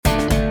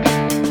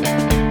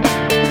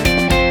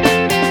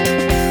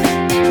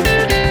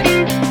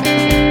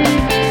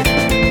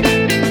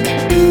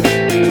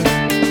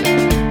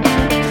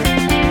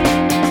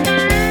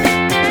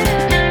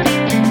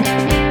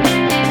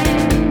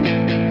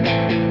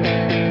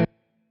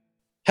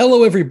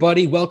Hello,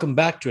 everybody. Welcome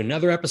back to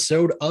another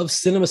episode of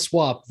Cinema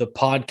Swap, the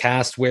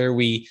podcast where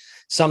we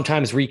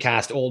sometimes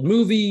recast old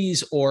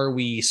movies, or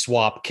we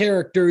swap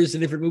characters in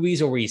different movies,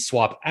 or we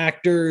swap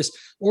actors,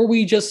 or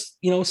we just,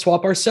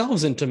 swap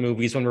ourselves into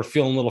movies when we're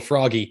feeling a little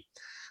froggy.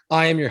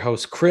 I am your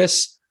host,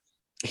 Chris,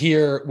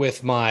 here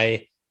with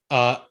my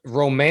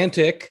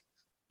romantic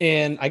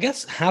and I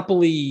guess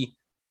happily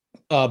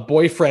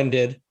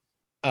boyfriended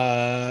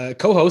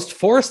co-host,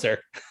 Forrester.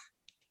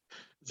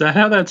 Is that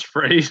how that's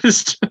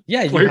phrased?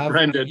 Yeah, you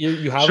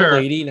have a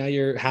lady now.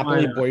 You're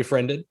happily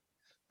boyfriended.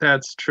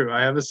 That's true.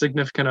 I have a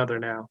significant other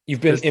now.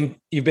 You've been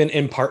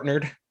in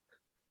partnered.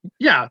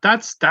 Yeah,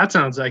 that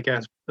sounds, I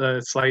guess,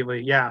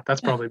 slightly. Yeah, that's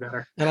probably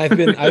better. And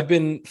I've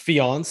been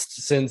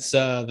fianced since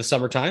the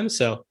summertime.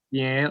 So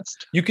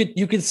fianced. You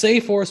could say,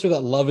 Forrester,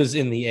 that love is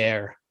in the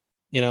air.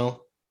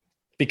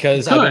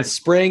 Because I've been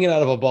spraying it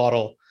out of a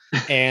bottle.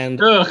 And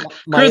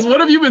Chris,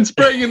 what have you been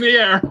spraying in the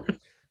air?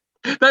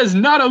 That is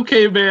not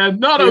okay, man.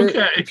 Not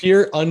okay.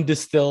 Pure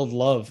undistilled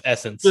love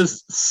essence.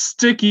 Just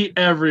sticky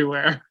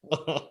everywhere.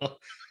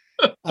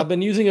 I've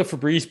been using a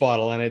Febreze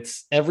bottle, and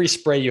it's every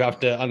spray you have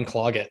to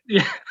unclog it.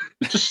 Yeah,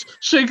 just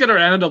shake it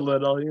around a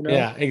little,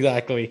 Yeah,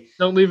 exactly.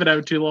 Don't leave it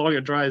out too long;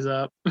 it dries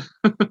up.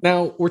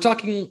 Now we're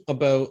talking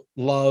about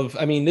love.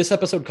 I mean, this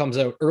episode comes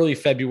out early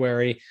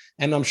February,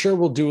 and I'm sure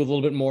we'll do a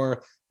little bit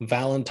more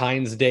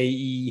Valentine's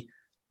Day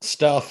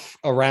stuff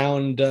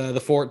around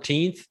the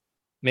 14th,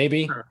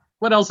 maybe. Sure.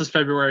 What else is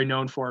February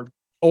known for?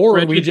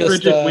 Or we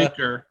just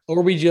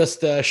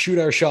shoot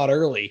our shot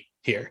early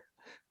here.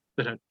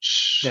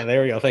 Yeah,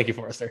 there we go. Thank you,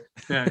 Forrester.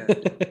 Yeah.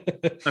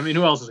 I mean,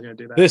 who else is going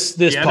to do that? This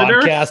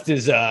podcast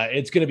is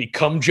it's going to be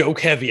cum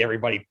joke heavy.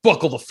 Everybody,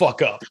 buckle the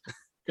fuck up.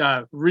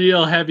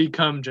 Real heavy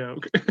cum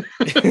joke.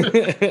 There's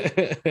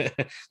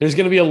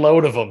going to be a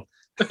load of them.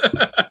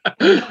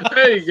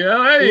 There you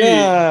go. Hey.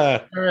 Yeah.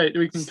 All right,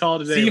 we can call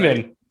it a day.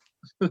 Semen.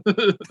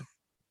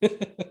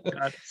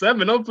 God,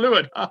 seminal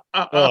fluid.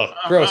 Oh,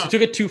 gross. You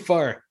took it too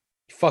far.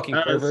 Fucking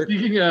pervert.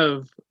 Speaking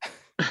of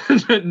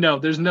no,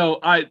 there's no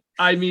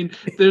I mean,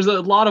 there's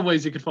a lot of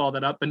ways you could follow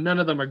that up, but none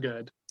of them are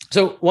good.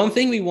 So one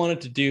thing we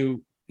wanted to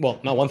do, well,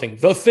 not one thing,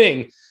 the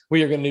thing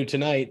we are going to do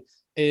tonight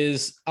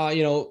is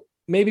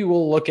maybe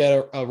we'll look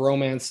at a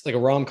romance, like a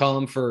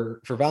rom-com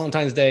for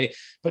Valentine's Day,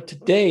 but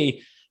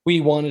today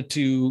we wanted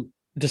to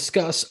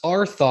discuss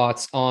our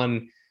thoughts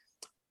on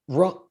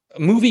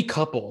movie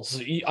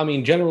couples. I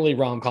mean, generally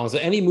rom-coms,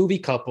 any movie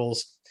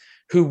couples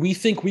who we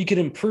think we could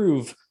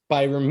improve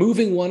by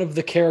removing one of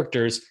the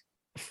characters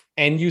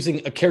and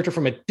using a character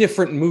from a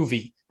different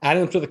movie,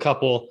 adding them to the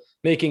couple,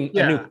 making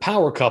a new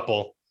power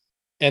couple,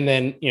 and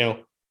then,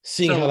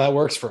 seeing how that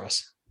works for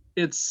us.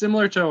 It's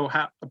similar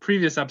to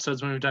previous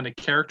episodes when we've done a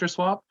character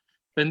swap.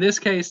 But in this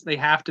case, they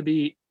have to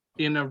be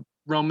in a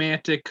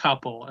romantic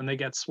couple and they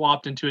get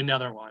swapped into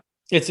another one.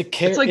 It's a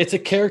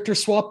character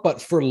swap,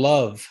 but for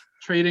love.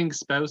 Trading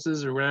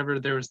spouses or whatever.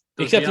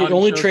 Except you're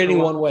only trading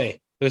one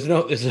way. It's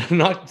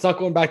not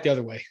going back the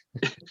other way.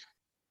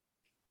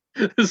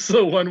 It's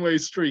a one-way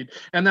street,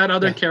 and that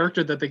other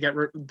character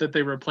that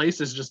they replace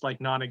is just like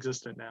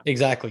non-existent now.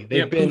 Exactly.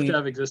 They've been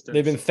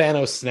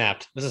Thanos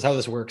snapped. This is how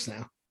this works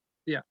now.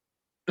 Yeah.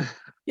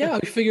 Yeah,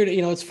 we figured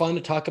it's fun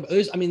to talk about.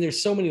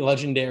 There's so many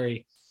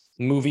legendary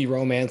movie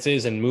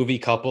romances and movie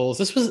couples.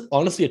 This was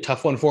honestly a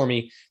tough one for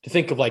me to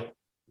think of, like,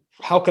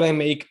 how could I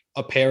make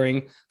a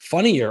pairing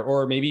funnier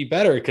or maybe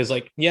better? Because,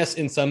 like, yes,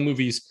 in some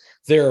movies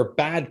there are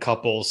bad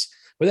couples,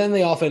 but then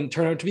they often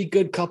turn out to be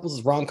good couples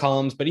as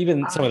rom-coms. But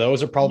even some of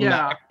those are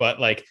problematic. Yeah. But,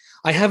 like,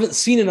 I haven't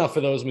seen enough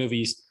of those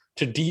movies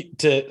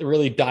to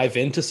really dive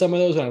into some of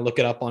those. When I look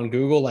it up on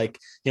Google, like,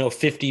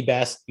 50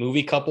 best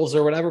movie couples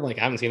or whatever, I'm like,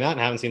 I haven't seen that, and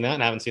haven't seen that,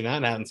 and haven't seen that,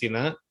 and haven't seen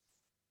that.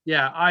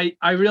 Yeah,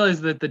 I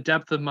realize that the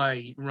depth of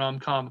my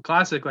rom-com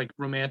classic, like,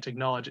 romantic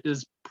knowledge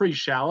is pretty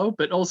shallow,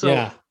 but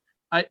also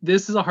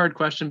this is a hard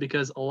question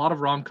because a lot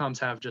of rom-coms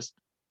have just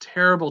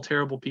terrible,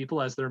 terrible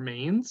people as their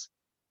mains.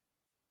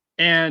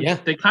 And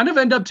they kind of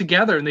end up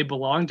together and they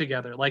belong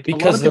together. Like,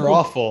 because they're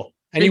awful.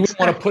 And you wouldn't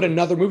want to put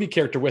another movie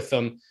character with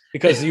them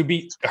because you'd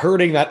be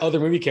hurting that other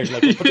movie character.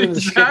 Like, put them in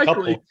the shit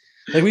couple.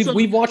 Like,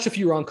 we've watched a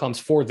few rom-coms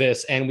for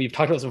this, and we've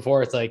talked about this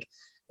before. It's like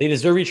they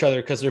deserve each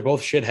other because they're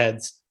both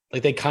shitheads.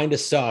 Like, they kind of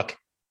suck.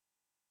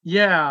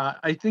 Yeah,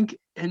 I think,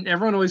 and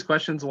everyone always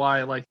questions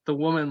why, like, the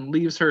woman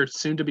leaves her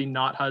soon-to-be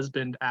not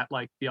husband at,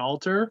 like, the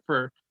altar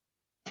for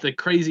the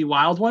crazy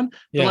wild one.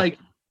 But, like,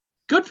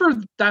 good for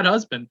that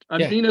husband. I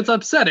mean, it's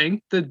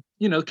upsetting that,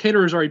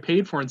 caterer's already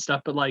paid for and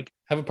stuff, but, like,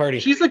 have a party.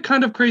 She's the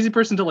kind of crazy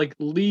person to, like,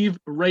 leave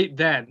right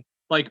then.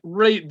 Like,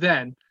 right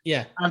then.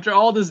 Yeah. After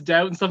all this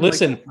doubt and stuff.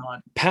 Listen,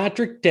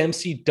 Patrick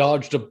Dempsey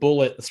dodged a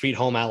bullet in Sweet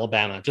Home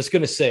Alabama. Just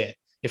going to say it.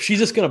 If she's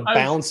just going to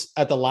bounce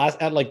at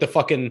the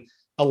fucking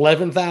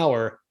 11th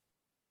hour.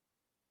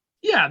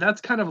 Yeah, that's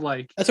kind of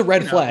like. That's a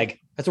red flag.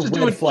 That's a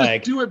red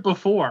flag. Do it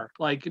before.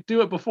 Like,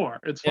 do it before.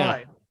 It's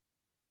fine.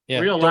 Yeah.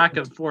 Real lack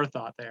of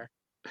forethought there.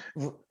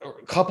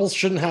 Couples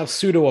shouldn't have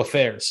pseudo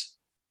affairs.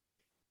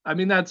 I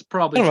mean, that's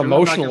probably an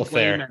emotional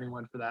affair. Blame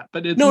anyone for that,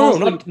 but it's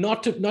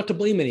not to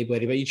blame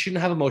anybody, but you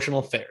shouldn't have emotional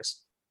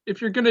affairs.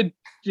 if you're gonna,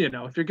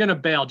 if you're gonna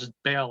bail, just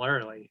bail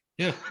early.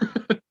 Yeah.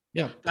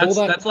 Yeah.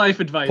 That's life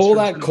advice. Pull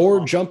that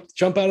cord,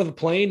 jump out of the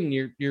plane,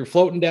 and you're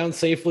floating down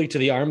safely to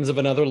the arms of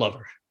another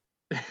lover.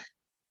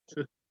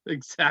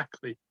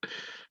 Exactly.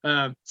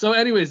 So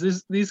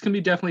anyways, these can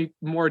be definitely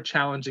more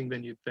challenging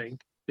than you'd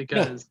think,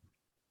 because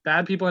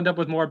bad people end up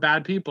with more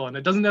bad people, and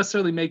it doesn't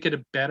necessarily make it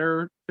a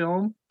better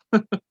film.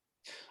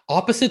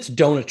 Opposites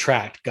don't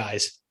attract,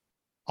 guys.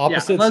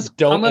 Opposites unless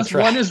attract.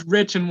 One is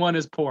rich and one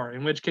is poor,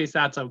 in which case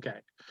that's okay.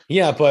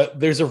 Yeah, but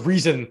there's a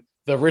reason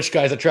the rich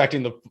guy's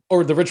attracting the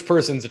rich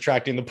person's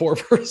attracting the poor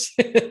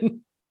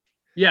person.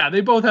 Yeah,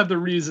 they both have the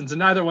reasons, and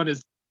neither one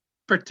is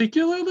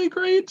particularly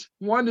great.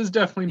 One is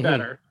definitely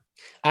better.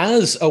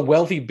 As a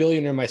wealthy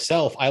billionaire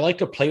myself, I like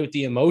to play with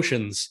the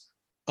emotions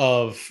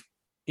of,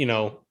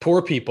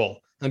 poor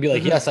people and be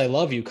like, yes, I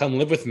love you. Come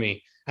live with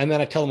me. And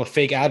then I tell them a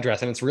fake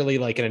address, and it's really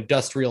like an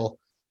industrial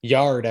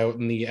yard out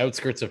in the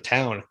outskirts of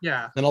town.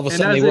 Yeah. And all of a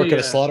sudden they work at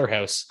a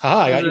slaughterhouse.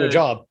 I got you a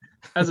job.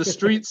 As a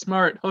street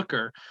smart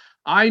hooker,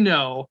 I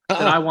know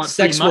that I want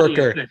sex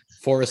worker,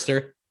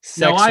 Forrester.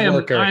 I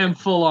am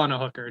full on a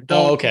hooker.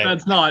 Okay.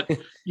 That's not.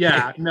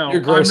 Yeah, no.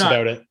 You're gross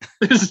about it.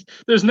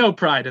 There's no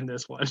pride in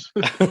this one.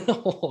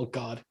 Oh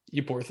God,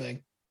 you poor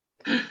thing.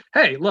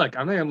 Hey, look,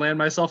 I'm gonna land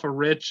myself a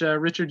rich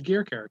Richard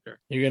Gere character.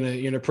 You're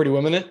gonna Pretty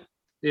Woman it?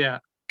 Yeah.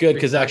 Good,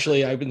 because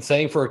actually I've been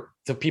saying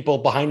to people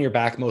behind your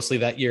back mostly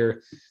that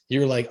you're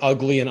like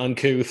ugly and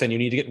uncouth and you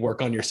need to get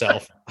work on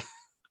yourself.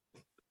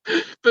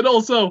 But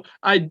also,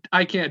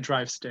 I can't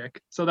drive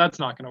stick, so that's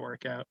not going to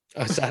work out.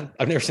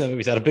 I've never seen that movie.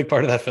 Is that a big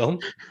part of that film?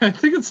 I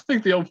think it's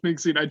like the opening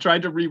scene. I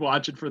tried to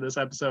rewatch it for this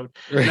episode,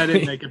 and I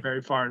didn't make it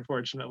very far,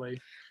 unfortunately.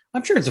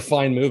 I'm sure it's a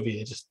fine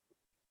movie. It's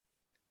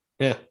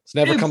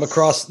never come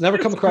across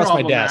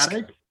my desk.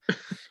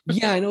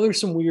 Yeah, I know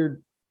there's some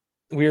weird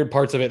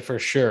parts of it for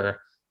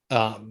sure.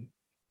 But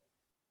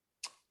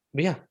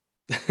yeah.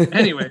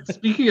 Anyway,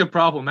 speaking of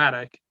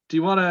problematic, do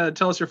you want to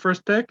tell us your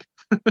first pick?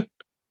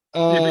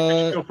 Maybe we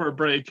should go for a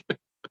break.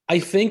 I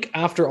think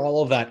after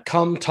all of that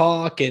cum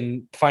talk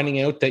and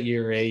finding out that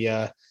you're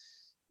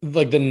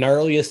like the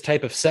gnarliest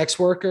type of sex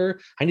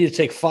worker, I need to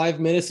take 5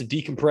 minutes to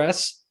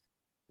decompress.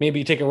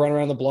 Maybe take a run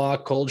around the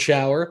block, cold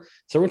shower.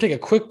 So we're gonna take a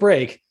quick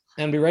break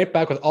and be right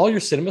back with all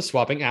your cinema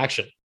swapping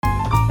action.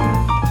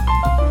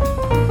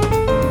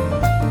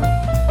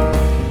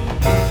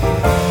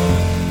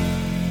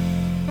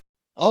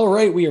 All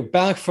right, we are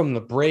back from the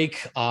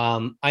break.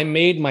 I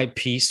made my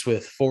peace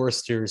with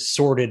Forrester's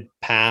sordid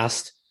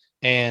past,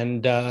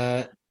 and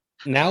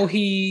now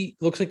he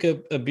looks like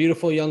a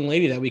beautiful young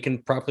lady that we can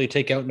properly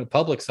take out into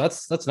public. So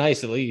that's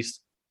nice, at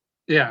least.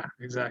 Yeah,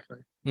 exactly.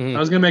 I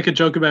was gonna make a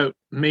joke about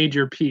made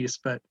your peace,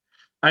 but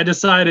I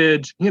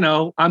decided,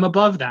 I'm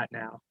above that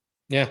now.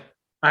 Yeah,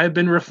 I have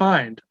been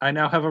refined. I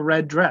now have a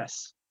red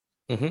dress,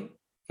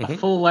 a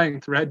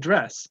full-length red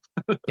dress.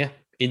 Yeah,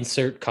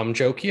 insert cum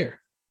joke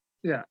here.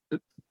 Yeah.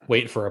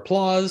 Wait for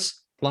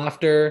applause,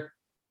 laughter.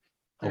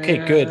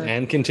 Okay, good.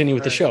 And continue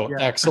with the show. Yeah.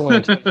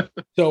 Excellent.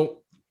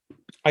 So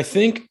I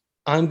think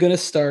I'm going to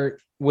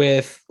start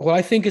with what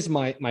I think is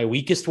my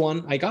weakest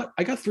one. I got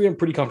three I'm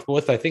pretty comfortable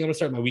with. I think I'm going to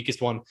start with my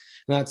weakest one. And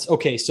that's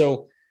okay.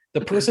 So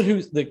the person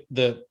who's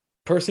the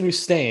person who's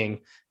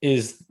staying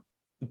is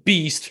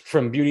Beast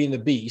from Beauty and the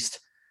Beast.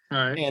 All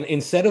right. And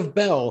instead of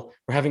Belle,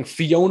 we're having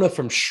Fiona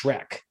from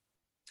Shrek.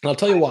 And I'll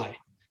tell you why.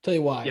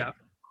 Yeah.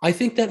 I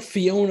think that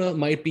Fiona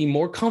might be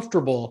more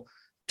comfortable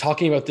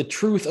talking about the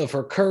truth of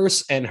her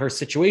curse and her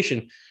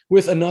situation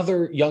with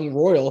another young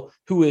royal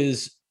who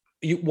is,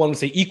 one would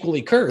say,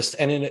 equally cursed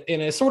and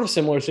in a sort of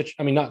similar situation.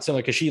 I mean, not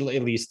similar, because she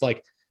at least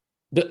like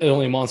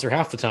only a monster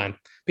half the time.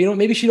 But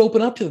maybe she'd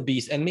open up to the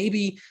Beast, and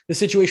maybe the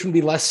situation would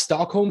be less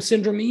Stockholm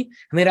syndrome-y,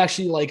 and they'd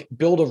actually like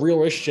build a real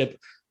relationship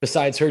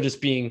besides her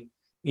just being,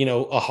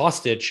 a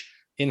hostage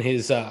in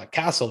his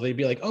castle. They'd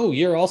be like, oh,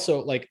 you're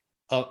also like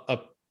a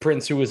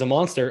prince who is a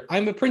monster.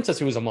 I'm a princess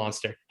who is a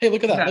monster. Hey,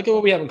 look at that. Yeah. Look at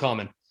what we have in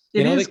common.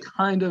 It is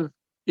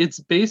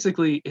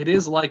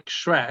like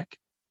Shrek,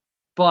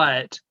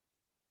 but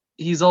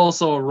he's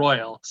also a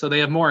royal, so they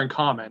have more in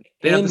common.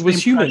 And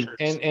was human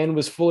and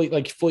was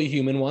fully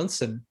human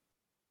once. And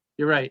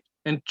you're right.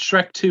 And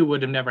Shrek 2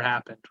 would have never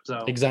happened.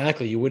 So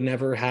exactly, you would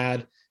never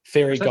had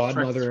fairy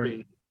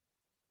godmother.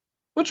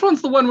 Which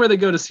one's the one where they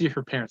go to see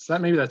her parents?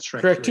 Maybe that's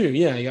Shrek. Shrek 2.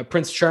 Yeah, you got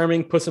Prince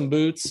Charming, Puss in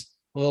Boots.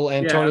 A little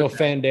Antonio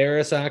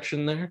Banderas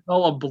action there.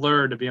 All a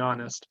blur, to be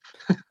honest.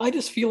 I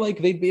just feel like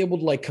they'd be able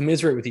to like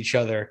commiserate with each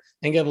other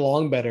and get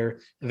along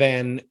better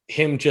than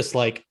him just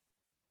like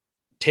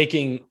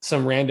taking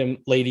some random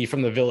lady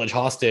from the village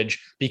hostage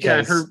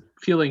because her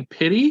feeling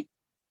pity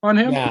on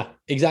him. Yeah,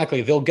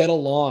 exactly. They'll get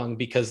along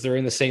because they're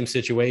in the same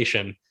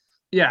situation.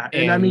 Yeah,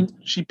 and I mean,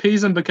 she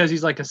pays him because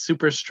he's like a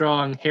super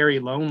strong, hairy,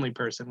 lonely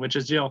person, which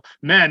is,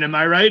 man, am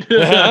I right? But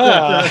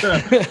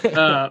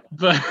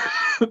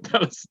that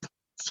was...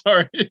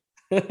 Sorry.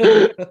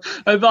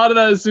 I thought of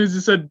that as soon as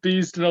you said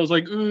Beast, and I was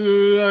like,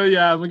 ooh,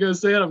 yeah, I'm going to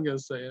say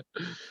it.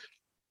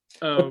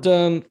 But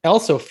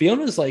also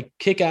Fiona's like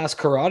kick-ass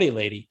karate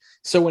lady.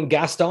 So when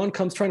Gaston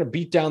comes trying to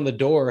beat down the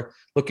door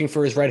looking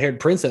for his red-haired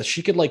princess,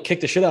 she could like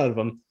kick the shit out of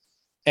him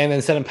and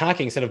then send him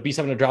packing instead of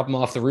having to drop him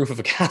off the roof of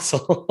a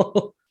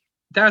castle.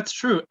 That's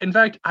true. In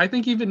fact, I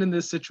think even in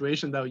this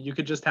situation though, you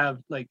could just have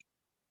like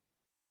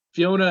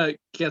Fiona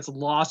gets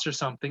lost or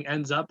something,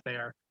 ends up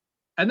there.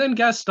 And then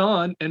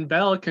Gaston and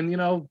Belle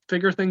can,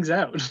 figure things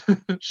out.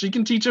 She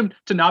can teach him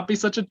to not be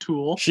such a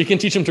tool. She can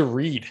teach him to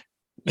read.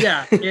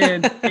 Yeah,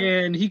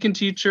 and he can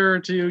teach her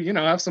to,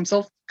 have some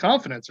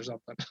self-confidence or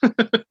something.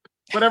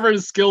 Whatever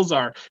his skills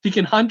are. He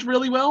can hunt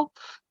really well.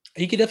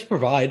 He could definitely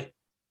provide.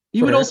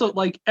 He would also,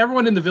 like,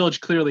 everyone in the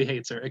village clearly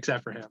hates her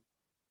except for him.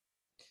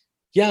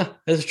 Yeah,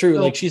 that's true.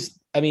 So, like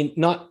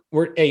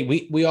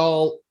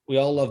we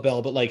all love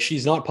Belle, but like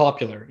she's not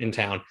popular in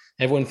town.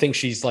 Everyone thinks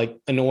she's like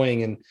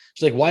annoying, and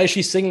she's like, why is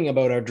she singing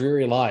about our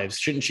dreary lives?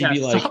 Shouldn't she be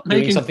like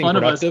doing something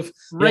productive?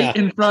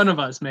 In front of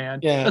us, man.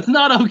 Yeah, that's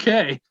not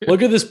okay.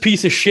 Look at this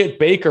piece of shit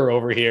baker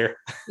over here.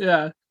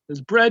 Yeah,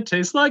 his bread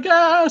tastes like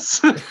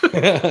ass. I'm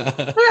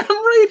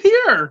right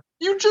here.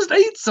 You just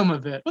ate some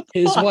of it.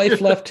 His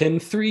wife left him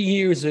 3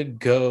 years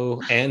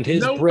ago, and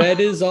his bread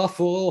is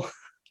awful.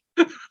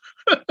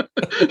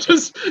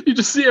 You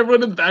just see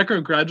everyone in the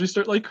background gradually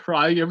start like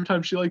crying every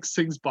time she like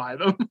sings by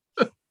them.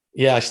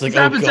 Yeah, she's like, this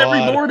happens every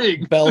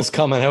morning. Belle's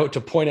coming out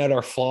to point out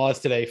our flaws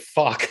today.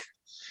 Fuck.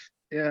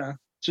 Yeah,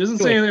 she doesn't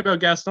say anything about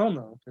Gaston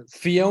though.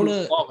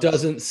 Fiona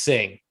doesn't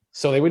sing,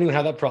 so they wouldn't even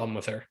have that problem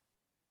with her.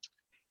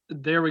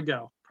 There we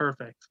go.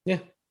 Perfect. Yeah,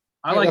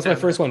 I like that's my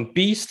first one.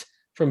 Beast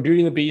from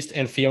Beauty and the Beast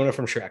and Fiona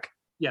from Shrek.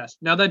 Yes.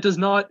 Now that does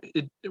not.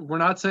 We're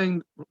not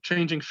saying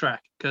changing Shrek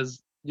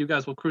because you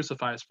guys will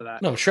crucify us for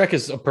that. No, Shrek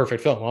is a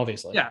perfect film,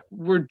 obviously. Yeah,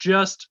 we're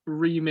just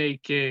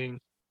remaking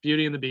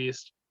Beauty and the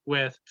Beast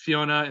with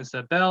Fiona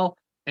instead of Belle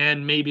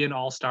and maybe an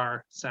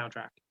all-star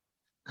soundtrack.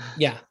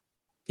 Yeah.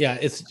 Yeah,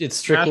 it's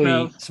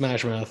strictly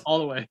Smash Mouth. All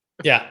the way.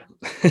 Yeah.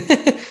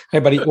 Hey,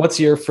 buddy, what's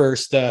your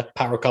first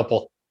power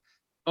couple?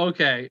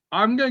 Okay,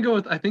 I'm going to go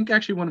with, I think,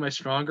 actually one of my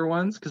stronger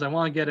ones because I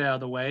want to get it out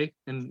of the way.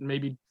 And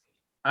maybe,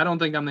 I don't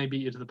think I'm going to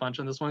beat you to the punch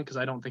on this one because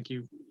I don't think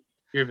you're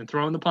even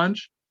throwing the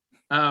punch.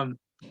 I'm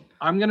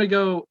going to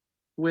go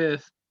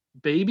with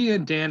Baby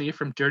and Danny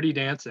from Dirty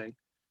Dancing.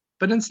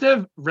 But instead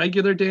of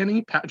regular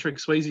Danny, Patrick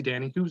Swayze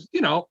Danny, who's,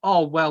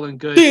 all well and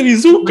good. Danny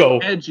Zuko.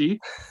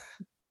 Edgy.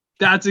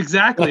 That's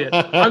exactly it.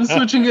 I'm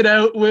switching it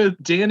out with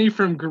Danny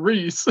from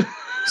Grease.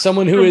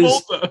 Someone who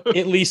is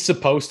at least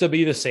supposed to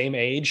be the same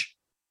age.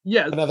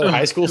 Yes. Another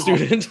high school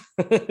student.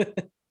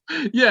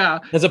 Yeah.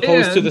 As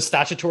opposed to the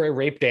statutory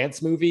rape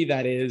dance movie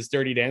that is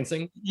Dirty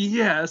Dancing.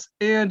 Yes.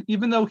 And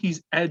even though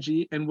he's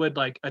edgy and would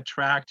like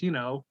attract,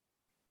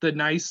 the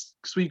nice,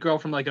 sweet girl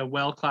from like a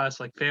well-class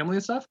like family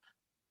and stuff,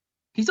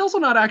 he's also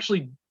not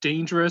actually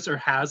dangerous or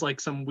has like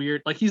some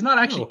weird, like he's not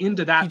actually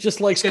into that. He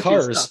just likes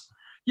cars. Stuff.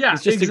 Yeah.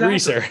 He's just a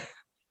greaser.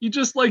 He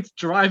just likes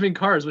driving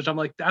cars, which I'm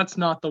like, that's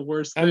not the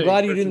worst thing. I'm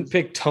glad you didn't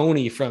pick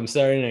Tony from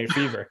Saturday Night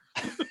Fever.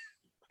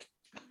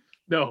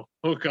 No.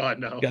 Oh God,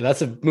 no. Yeah,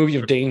 that's a movie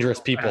of dangerous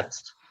people.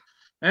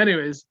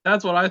 Anyways,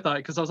 that's what I thought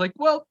because I was like,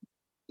 well,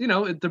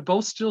 they're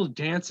both still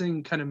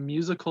dancing kind of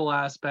musical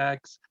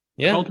aspects.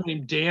 Yeah. Both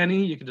named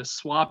Danny. You can just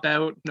swap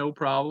out, no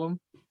problem.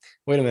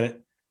 Wait a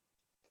minute.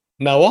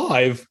 Now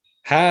I've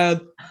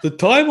had the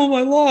time of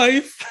my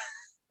life.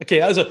 Okay,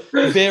 that was a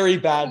very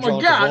bad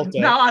John Travolta.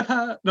 Now I've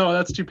had... No,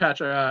 that's too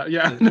Patrick.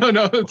 Yeah,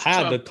 no. It's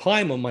had the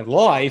time of my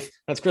life.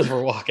 That's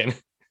Christopher Walken.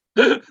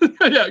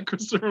 Yeah,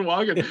 Christopher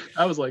Walken.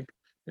 I was like,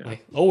 I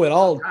owe it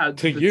all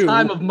to you. The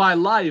time of my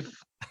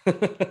life.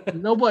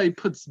 Nobody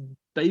puts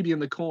baby in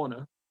the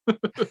corner.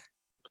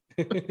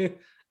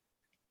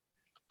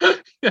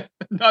 Yeah,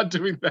 not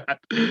doing that.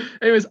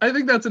 Anyways, I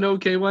think that's an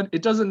okay one.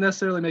 It doesn't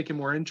necessarily make it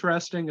more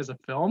interesting as a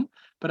film,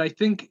 but I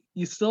think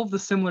you still have the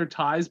similar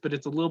ties, but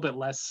it's a little bit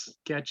less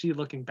sketchy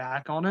looking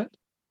back on it.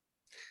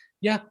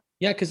 Yeah,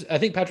 because I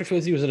think Patrick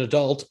Swayze was an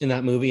adult in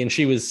that movie, and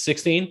she was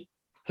 16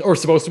 or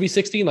supposed to be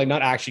 16. Like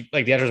not actually,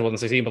 like the actress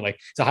wasn't 16, but like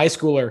it's a high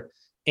schooler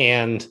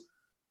and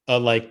a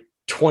like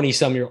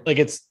 20-some-year-old. Like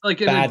it's like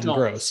bad and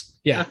gross.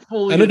 Yeah,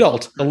 an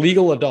adult, a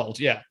legal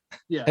adult. Yeah,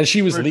 and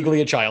she was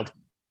legally a child.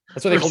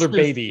 That's why they called her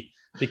baby,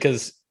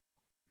 because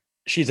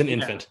she's an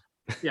infant.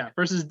 Yeah.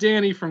 Versus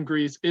Danny from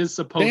Grease is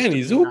supposed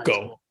Danny to be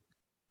Zuko.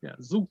 Yeah,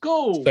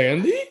 Zuko.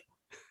 Sandy?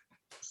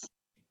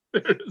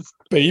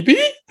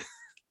 Baby?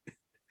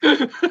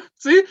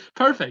 See?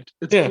 Perfect.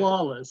 It's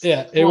flawless.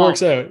 Yeah, it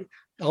works out.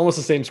 Almost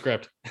the same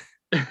script.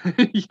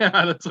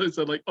 Yeah, that's what I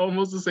said. Like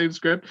almost the same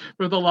script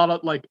with a lot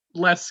of like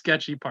less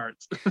sketchy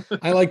parts.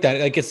 I like that.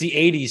 Like it's the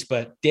 80s,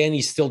 but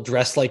Danny's still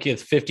dressed like a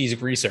 50s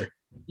greaser.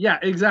 Yeah,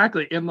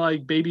 exactly. And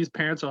like Baby's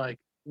parents are like,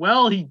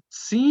 well, he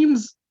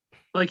seems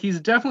like he's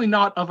definitely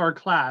not of our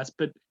class,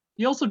 but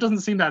he also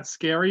doesn't seem that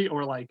scary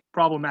or like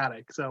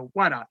problematic. So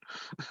why not?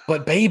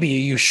 But Baby,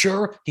 are you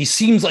sure? He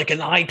seems like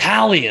an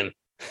Italian.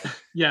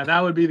 Yeah,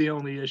 that would be the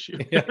only issue.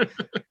 Yeah.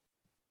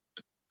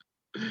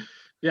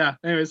 Yeah.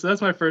 Anyway, so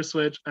that's my first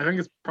switch. I think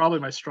it's probably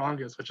my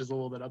strongest, which is a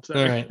little bit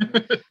upsetting.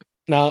 All right.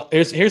 Now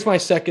here's my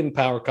second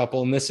power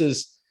couple, and this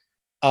is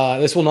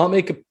This will not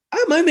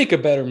I might make a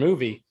better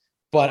movie,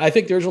 but I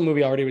think the original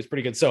movie already was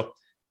pretty good. So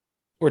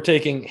we're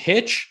taking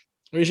Hitch,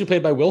 originally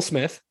played by Will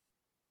Smith,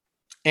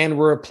 and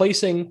we're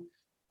replacing,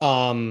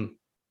 I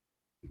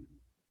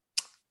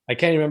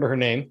can't remember her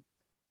name.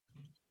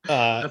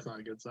 That's not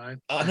a good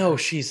sign. No,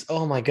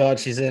 oh my God,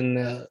 she's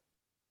in,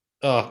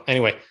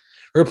 anyway,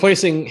 we're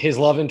replacing his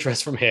love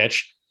interest from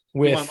Hitch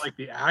with. You want, like,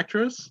 the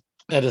actress?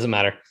 That doesn't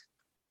matter.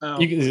 Oh,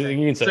 you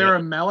can say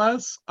Sarah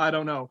Melas? I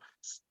don't know.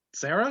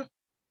 Sarah?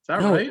 Is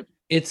that right?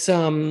 It's,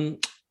 oh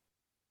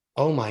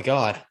my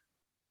God.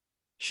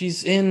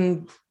 She's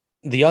in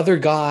The Other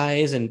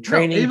Guys and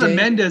Training Ava Day.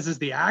 Mendes is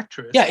the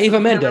actress. Yeah, Ava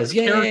Mendes.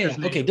 Yeah.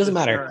 Okay, doesn't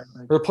matter.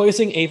 Sarah,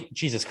 replacing Ava.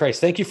 Jesus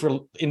Christ. Thank you for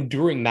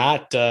enduring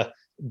that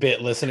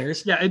bit,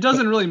 listeners. Yeah, it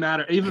doesn't really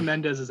matter. Ava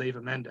Mendes is Ava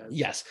Mendes.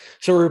 Yes.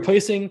 So we're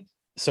replacing,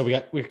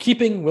 we're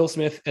keeping Will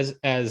Smith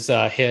as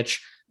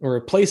Hitch. We're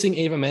replacing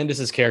Ava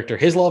Mendes' character,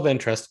 his love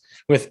interest,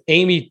 with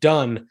Amy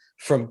Dunn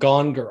from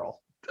Gone Girl.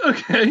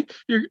 Okay,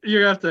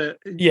 you have to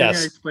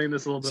explain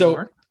this a little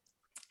bit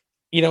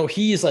more.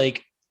 He's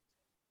like,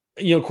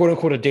 quote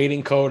unquote, a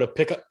dating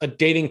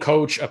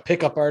coach, a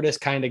pickup artist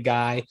kind of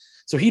guy.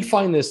 So he'd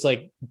find this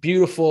like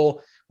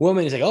beautiful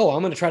woman. He's like, oh,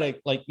 I'm going to try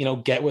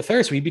to get with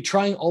her. So he'd be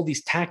trying all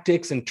these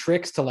tactics and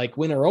tricks to like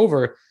win her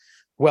over.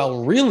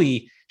 Well,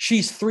 really,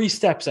 she's 3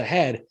 steps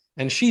ahead,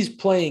 and she's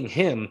playing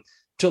him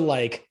to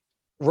like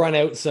run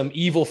out some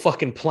evil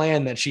fucking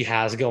plan that she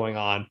has going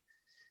on.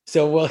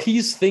 So while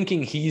he's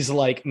thinking he's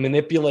like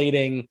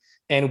manipulating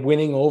and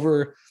winning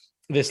over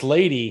this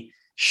lady,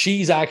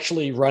 she's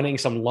actually running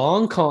some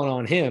long con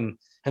on him.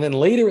 And then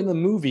later in the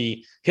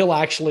movie, he'll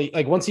actually,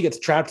 like, once he gets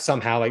trapped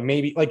somehow, like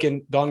maybe like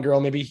in Gone Girl,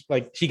 maybe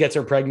like he gets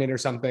her pregnant or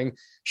something,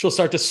 she'll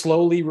start to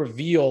slowly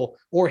reveal,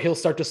 or he'll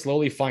start to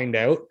slowly find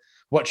out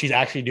what she's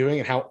actually doing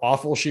and how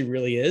awful she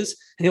really is.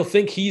 And he'll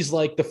think he's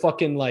like the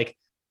fucking like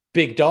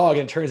big dog,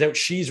 and it turns out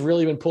she's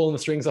really been pulling the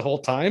strings the whole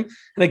time,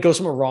 and it goes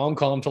from a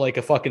rom-com to like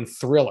a fucking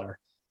thriller.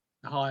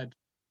 God.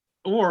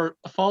 Or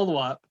a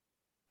follow-up,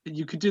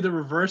 you could do the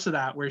reverse of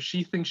that, where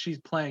she thinks she's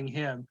playing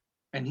him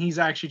and he's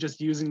actually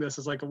just using this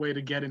as like a way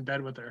to get in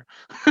bed with her.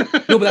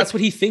 No, but that's what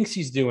he thinks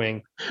he's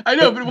doing. I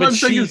know, but what I'm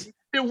saying is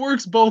it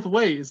works both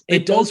ways. They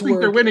both think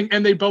they're winning,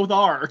 and they both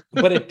are.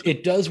 But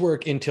it does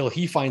work until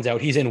he finds out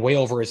he's in way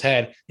over his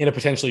head in a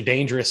potentially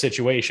dangerous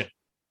situation.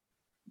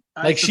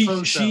 Like she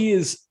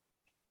is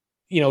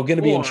going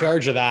to be in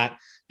charge of that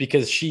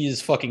because she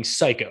is fucking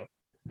psycho.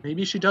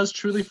 Maybe she does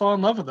truly fall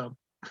in love with him.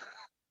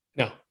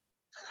 No.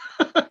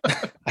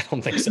 I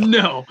don't think so.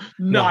 No,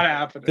 not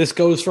happening. This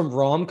goes from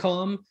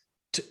rom-com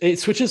it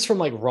switches from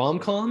like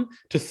rom-com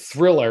to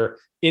thriller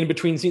in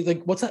between scenes.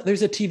 Like, what's that?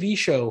 There's a TV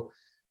show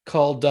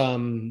called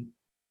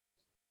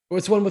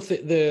what's one with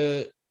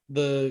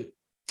the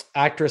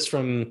actress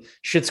from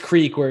Schitt's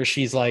Creek, where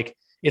she's like,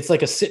 it's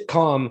like a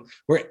sitcom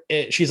where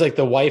she's like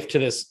the wife to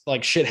this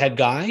like shithead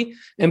guy,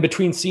 and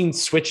between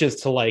scenes switches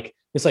to like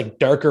this like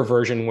darker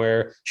version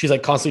where she's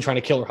like constantly trying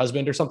to kill her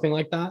husband or something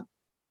like that.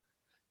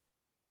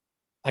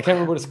 I can't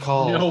remember what it's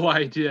called. No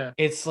idea.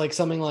 It's like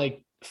something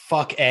like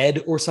Fuck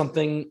Ed or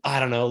something. I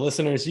don't know.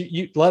 Listeners,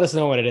 you let us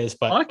know what it is.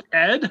 But Fuck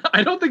Ed?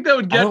 I don't think that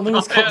would get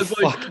as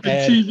like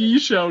a TV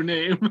show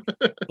name.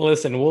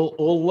 Listen,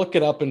 we'll look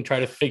it up and try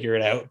to figure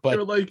it out. But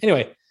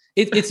anyway,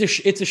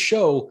 it's a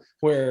show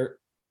where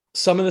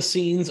some of the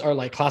scenes are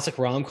like classic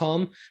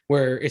rom-com,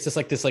 where it's just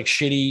like this like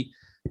shitty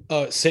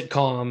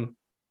sitcom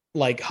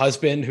like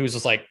husband who's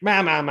just like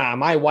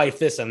my wife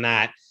this and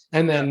that,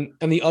 and then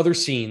and the other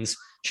scenes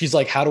she's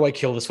like, how do I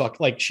kill this fuck?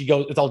 Like she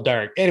goes, it's all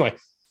dark. Anyway,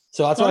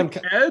 so that's Fuck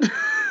what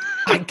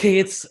I'm. Okay,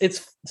 it's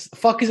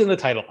fuck is in the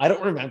title. I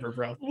don't remember,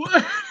 bro.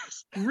 What?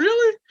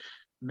 Really?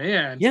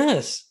 Man.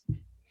 Yes.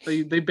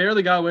 They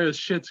barely got away with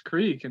Schitt's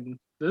Creek and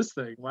this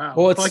thing. Wow.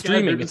 Well, it's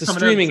streaming. It's a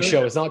streaming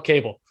show. It's not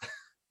cable.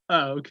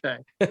 Oh, okay.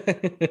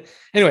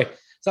 Anyway,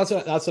 so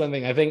that's what I'm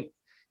thinking. I think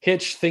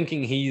Hitch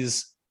thinking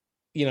he's,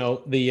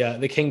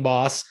 the king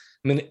boss,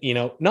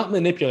 not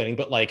manipulating,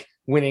 but like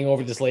winning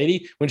over this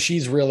lady when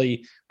she's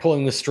really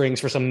pulling the strings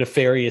for some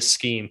nefarious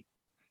scheme.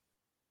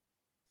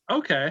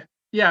 Okay.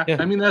 Yeah.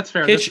 I mean, that's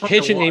fair.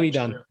 Hitch and Amy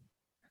Dunn.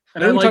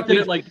 And I like that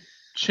it like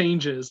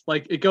changes.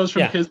 Like it goes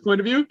from his point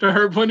of view to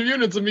her point of view,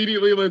 and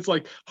it's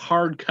like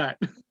hard cut.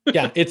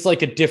 Yeah, it's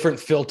like a different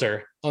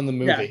filter on the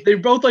movie. Yeah, they're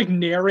both like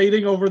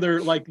narrating over their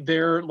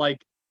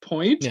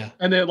point. Yeah.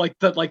 And then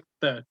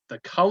the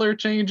color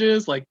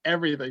changes, like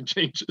everything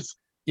changes.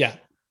 Yeah.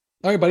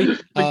 All right, buddy.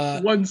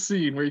 One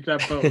scene where you can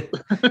have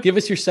both. Give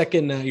us your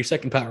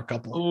second power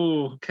couple.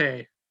 Oh,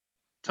 okay.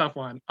 Tough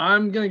one.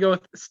 I'm gonna go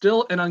with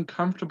still an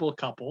uncomfortable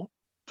couple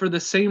for the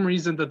same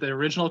reason that the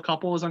original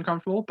couple was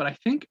uncomfortable, but I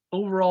think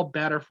overall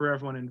better for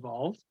everyone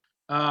involved.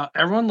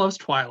 Everyone loves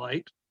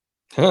Twilight.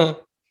 Huh.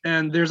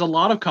 And there's a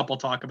lot of couple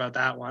talk about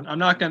that one.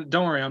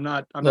 Don't worry, I'm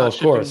not of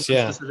course,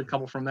 a specific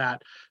couple from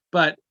that.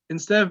 But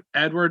instead of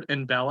Edward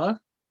and Bella,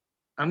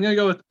 I'm gonna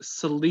go with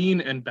Celine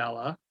and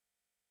Bella,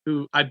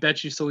 who I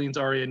bet you Celine's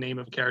already a name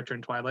of a character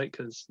in Twilight,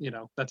 because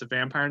that's a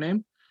vampire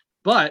name.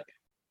 But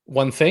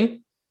one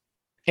thing,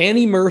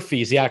 Annie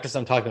Murphy is the actress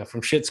I'm talking about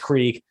from Schitt's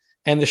Creek,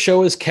 And the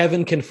show is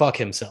Kevin Can Fuck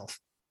Himself.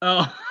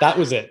 Oh, that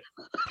was it.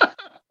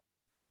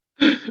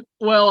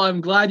 Well,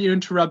 I'm glad you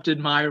interrupted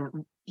my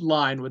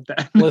line with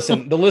that.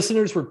 Listen, the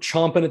listeners were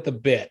chomping at the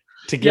bit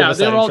to give us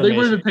that information. They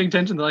weren't even paying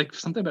attention. They're like,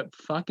 something about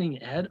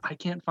fucking Ed? I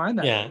can't find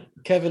that. Yeah,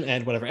 Kevin,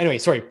 Ed, whatever. Anyway,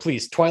 sorry,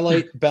 please.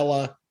 Twilight,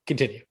 Bella,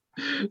 continue.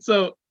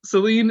 So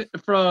Selene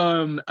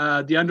from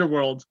the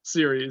Underworld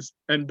series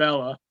and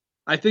Bella,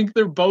 I think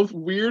they're both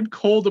weird,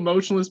 cold,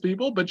 emotionless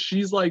people, but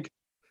she's like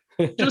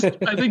just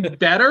I think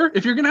better.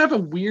 If you're gonna have a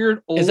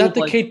weird old, is that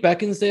the Kate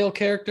Beckinsale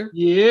character?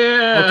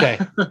 Yeah. Okay.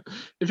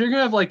 If you're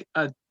gonna have like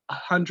a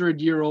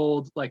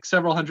 100-year-old, like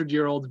several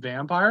 100-year-old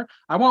vampire,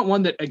 I want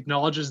one that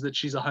acknowledges that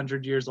she's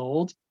 100 years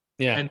old.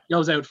 Yeah. And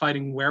goes out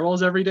fighting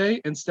werewolves every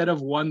day instead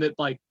of one that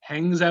like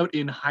hangs out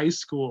in high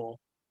school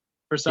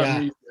for some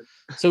reason.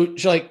 So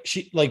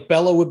she like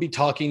Bella would be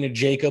talking to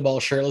Jacob all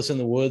shirtless in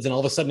the woods, and all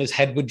of a sudden his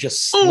head would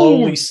just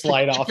slowly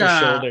slide off his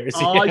shoulders.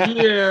 Oh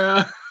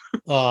yeah.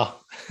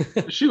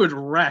 She would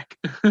wreck.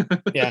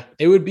 Yeah,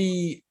 it would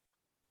be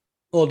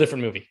a little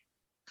different movie.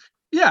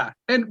 Yeah,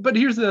 but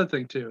here's the other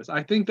thing too, is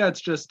I think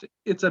that's just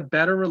it's a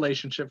better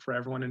relationship for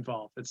everyone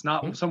involved. It's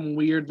not some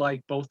weird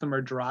like both of them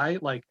are dry.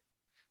 Like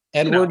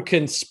Edward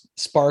can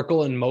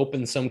sparkle and mope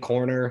in some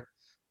corner.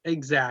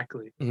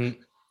 Exactly.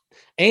 Mm-hmm.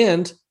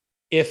 And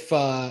if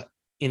I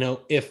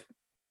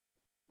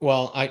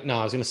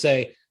was gonna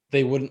say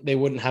they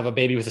wouldn't have a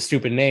baby with a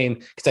stupid name,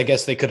 because I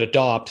guess they could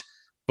adopt,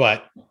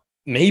 but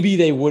maybe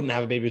they wouldn't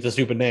have a baby with a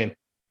stupid name.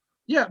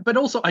 Yeah, but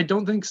also I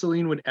don't think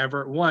Selene would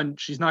ever,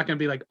 she's not going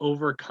to be like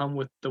overcome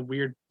with the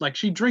weird, like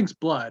she drinks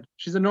blood.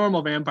 She's a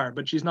normal vampire,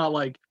 but she's not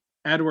like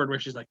Edward where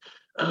she's like,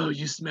 oh,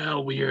 you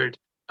smell weird.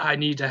 I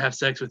need to have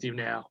sex with you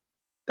now.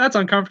 That's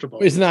uncomfortable.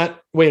 Isn't that,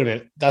 wait a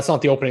minute, that's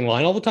not the opening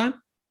line all the time?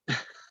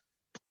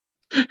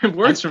 It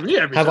works for me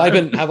every time.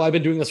 Have I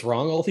been doing this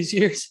wrong all these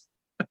years?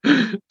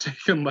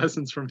 Taking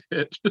lessons from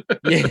Hitch.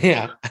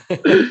 Yeah.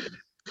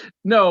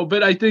 No,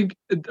 but I think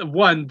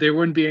one, there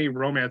wouldn't be any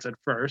romance at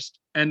first.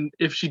 And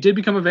if she did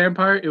become a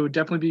vampire, it would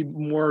definitely be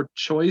more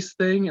choice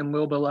thing and a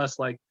little bit less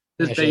like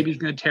this baby's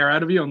going to tear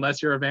out of you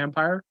unless you're a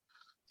vampire.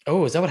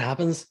 Oh, is that what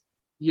happens?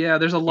 Yeah,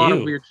 there's a lot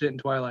of weird shit in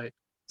Twilight.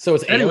 So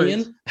it's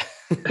Alien?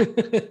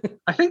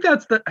 I think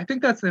that's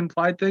the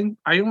implied thing.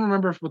 I don't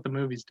remember what the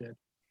movies did.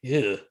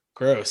 Yeah,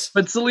 gross.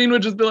 But Selene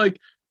would just be like,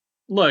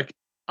 look,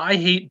 I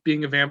hate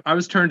being a vampire. I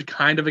was turned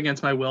kind of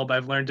against my will, but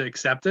I've learned to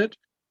accept it.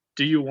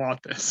 Do you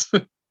want this?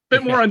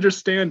 Bit more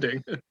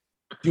understanding.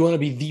 You want to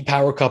be the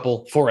power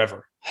couple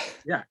forever.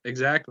 Yeah,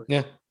 exactly.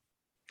 Yeah.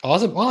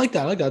 Awesome. Well, I like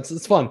that.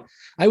 It's fun.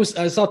 I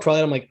saw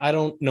Twilight. I'm like, I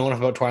don't know enough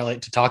about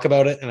Twilight to talk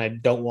about it, and I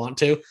don't want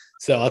to.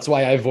 So that's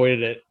why I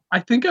avoided it.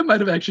 I think I might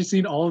have actually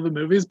seen all of the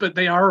movies, but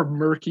they are a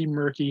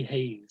murky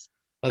haze.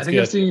 That's I think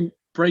good. I've seen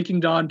Breaking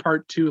Dawn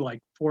Part 2 like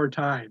 4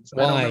 times.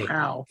 Why? I don't know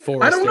how.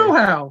 Forrester. I don't know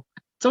how.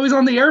 It's always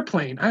on the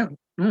airplane. I don't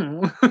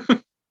know.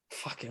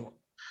 Fucking.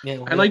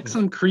 Yeah, I like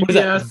some creepy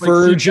ass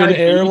Virgin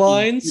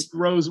Airlines.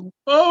 Rose.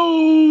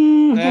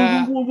 Oh,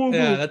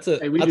 yeah, that's a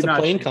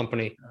plane shame.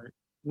 Company.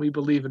 We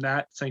believe in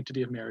that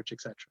sanctity of marriage,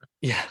 etc.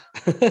 Yeah.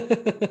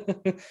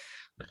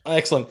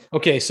 Excellent.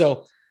 Okay,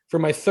 so for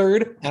my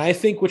third, and I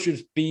think which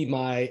would be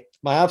my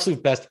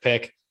absolute best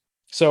pick.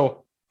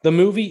 So the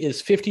movie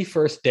is 50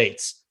 First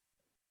Dates,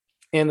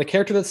 and the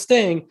character that's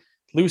staying,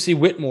 Lucy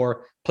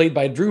Whitmore, played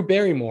by Drew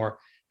Barrymore,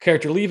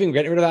 character leaving,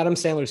 getting rid of Adam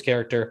Sandler's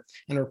character,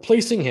 and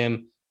replacing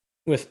him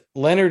with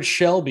Leonard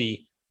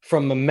Shelby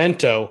from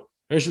Memento,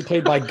 originally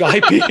played by Guy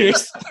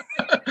Pearce.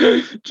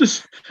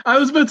 I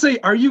was about to say,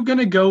 are you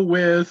gonna go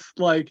with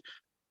like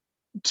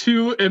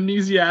 2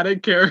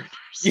 amnesiac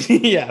characters?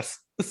 Yes.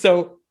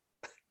 So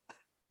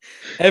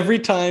every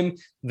time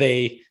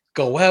they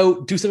go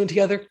out, do something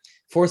together,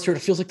 Forrester, it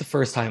feels like the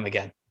first time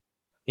again.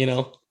 You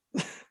know,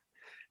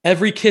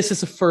 every kiss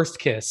is a first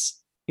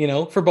kiss. You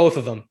know, for both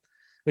of them,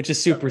 which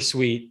is super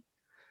sweet.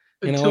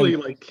 Until he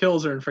like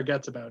kills her and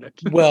forgets about it.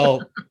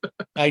 Well,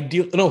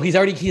 he's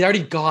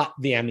already got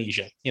the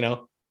amnesia, you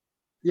know?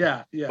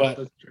 Yeah, but,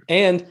 that's true.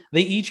 And they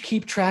each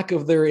keep track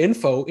of their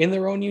info in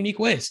their own unique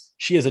ways.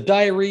 She has a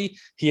diary,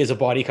 he has a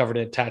body covered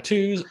in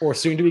tattoos, or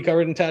soon to be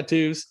covered in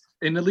tattoos.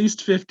 In at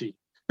least 50.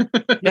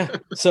 Yeah.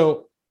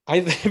 So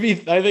I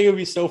think it'd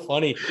be so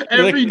funny.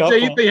 Every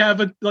date they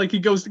have he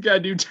goes to get a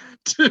new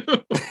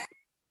tattoo.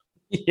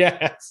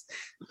 Yes.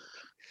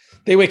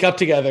 They wake up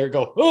together,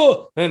 go,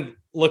 oh, and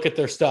look at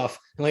their stuff.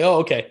 And like, oh,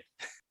 okay.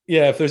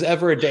 Yeah, if there's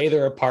ever a day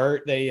they're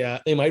apart, they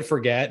might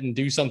forget and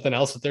do something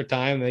else with their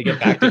time, and they get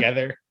back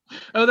together.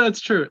 Oh, that's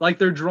true. Like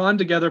they're drawn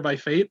together by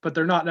fate, but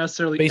they're not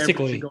necessarily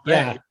basically every single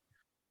day.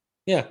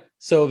 Yeah.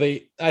 So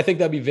I think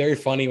that'd be very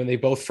funny when they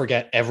both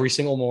forget every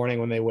single morning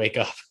when they wake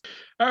up.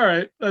 All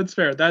right, that's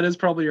fair. That is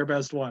probably your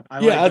best one.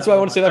 That's why I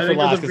want to say that for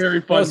last.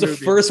 That was the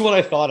movie. First one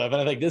I thought of,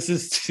 and I think this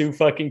is too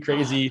fucking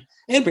crazy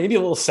and maybe a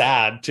little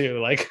sad too.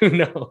 Like who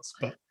knows?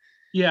 But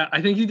yeah,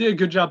 I think you did a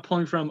good job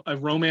pulling from a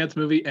romance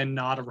movie and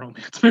not a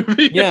romance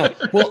movie. Yeah,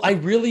 well,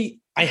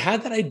 I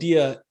had that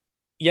idea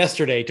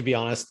yesterday, to be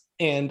honest,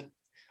 and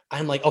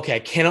I'm like, okay, I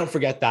cannot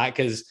forget that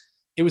because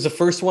it was the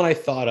first one I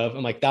thought of.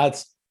 I'm like,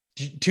 that's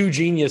too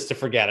genius to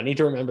forget. I need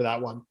to remember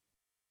that one.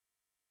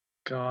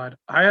 God,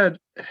 I'm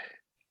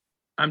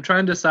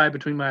trying to decide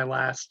between my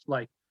last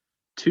like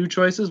two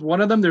choices.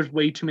 One of them, there's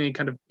way too many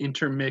kind of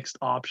intermixed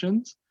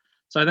options.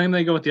 So I think I'm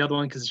going to go with the other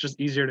one because it's just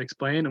easier to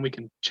explain and we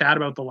can chat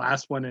about the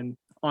last one in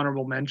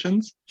honorable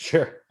mentions.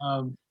 Sure.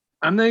 I'm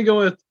going to go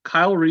with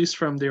Kyle Reese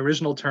from the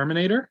original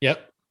Terminator.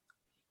 Yep.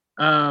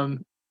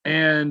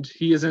 And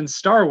he is in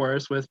Star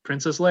Wars with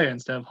Princess Leia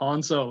instead of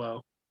Han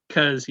Solo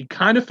because he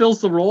kind of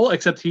fills the role,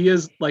 except he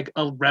is like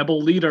a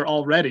rebel leader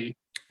already.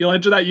 He'll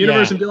enter that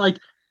universe and be like,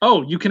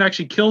 oh, you can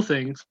actually kill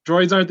things.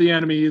 Droids aren't the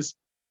enemies.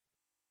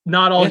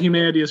 Not all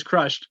humanity is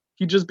crushed.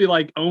 He'd just be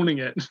like owning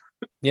it.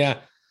 Yeah.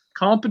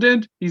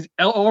 Competent. He's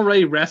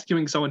already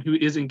rescuing someone who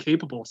is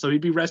incapable. So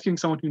he'd be rescuing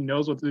someone who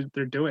knows what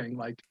they're doing.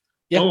 Like,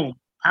 boom,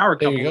 power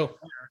couple. There you go.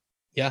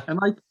 Yeah. And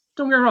like,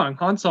 don't get me wrong,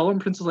 Han Solo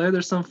and Princess Leia,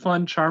 there's some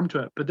fun charm to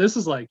it. But this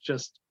is like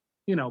just,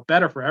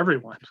 better for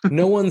everyone.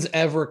 No one's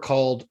ever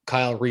called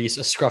Kyle Reese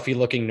a scruffy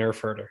looking Nerf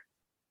herder.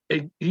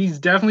 He's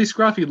definitely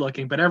scruffy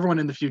looking, but everyone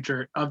in the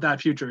future of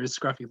that future is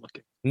scruffy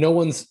looking. No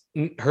one's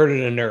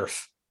herded a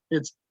Nerf.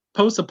 It's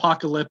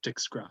post-apocalyptic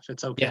scruff.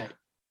 It's okay.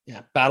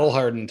 Yeah. Battle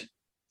hardened.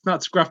 It's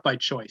not scruff by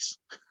choice.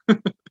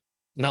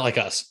 Not like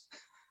us.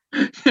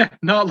 Yeah,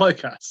 not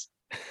like us.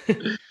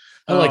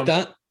 I like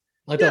that.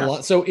 I like that a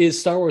lot. So is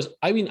Star Wars,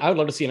 I mean, I would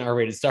love to see an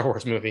R-rated Star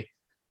Wars movie,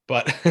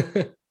 but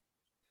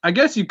I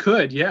guess you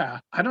could, yeah.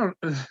 I don't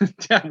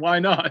why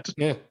not?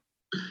 Yeah.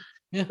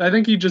 I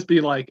think he'd just be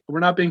like, we're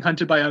not being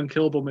hunted by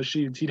unkillable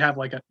machines. He'd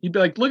be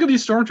like, look at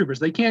these stormtroopers.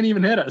 They can't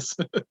even hit us.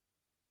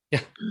 Yeah.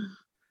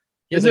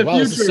 He's like, wow,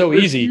 this is so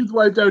easy. He's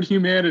wiped out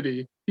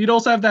humanity. He'd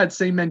also have that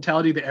same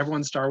mentality that everyone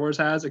in Star Wars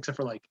has, except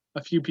for like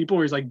a few people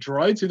where he's like,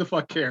 droids, who the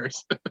fuck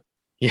cares?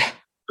 Yeah.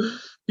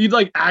 He'd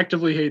like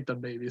actively hate them,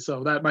 maybe.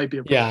 So that might be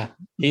a problem. Yeah.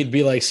 He'd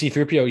be like,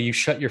 C-3PO, you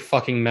shut your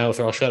fucking mouth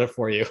or I'll shut it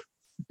for you.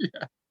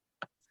 Yeah.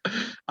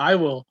 I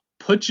will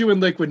put you in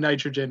liquid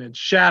nitrogen and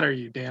shatter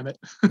you, damn it.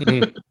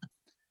 Mm-hmm.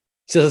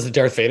 Says to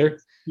Darth Vader.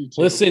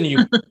 Listen, you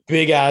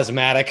big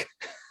asthmatic.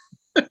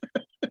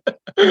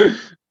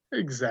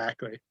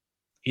 Exactly.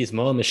 He's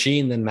more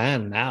machine than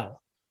man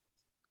now.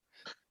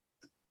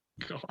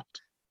 God.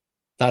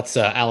 That's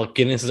Alec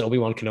Guinness as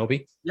Obi-Wan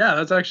Kenobi. Yeah,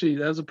 that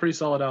was a pretty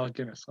solid Alec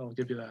Guinness. I'll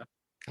give you that.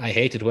 I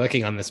hated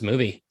working on this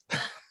movie.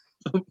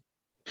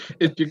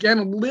 You're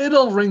getting a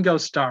little Ringo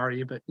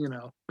Starry, but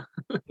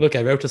Look,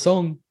 I wrote a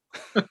song.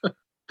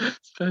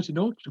 It's Virgin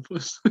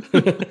Octopus.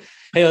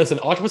 Hey, listen,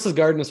 Octopus's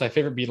Garden is my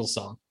favorite Beatles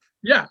song.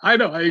 Yeah, I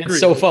know. I agree. It's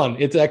so fun.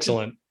 It's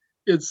excellent.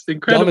 It's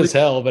incredible. Dumb as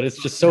hell, but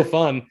it's just so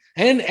fun.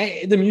 And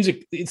the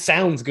music, it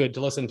sounds good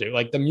to listen to.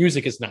 Like, the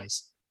music is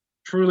nice.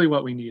 Truly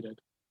what we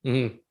needed.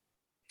 Mm-hmm.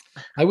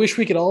 I wish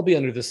we could all be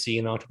under the sea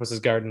in Octopus's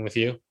Garden with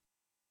you.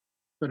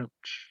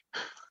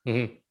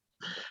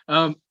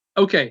 Mm-hmm.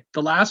 Okay,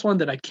 the last one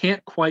that I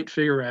can't quite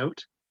figure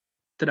out,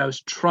 that I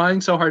was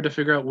trying so hard to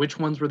figure out which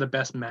ones were the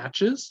best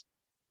matches.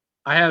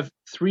 I have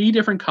 3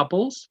 different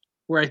couples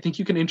where I think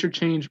you can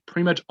interchange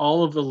pretty much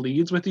all of the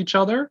leads with each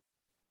other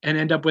and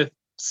end up with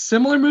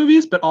similar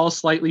movies, but all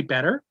slightly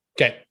better.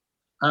 Okay.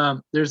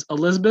 There's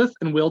Elizabeth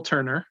and Will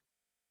Turner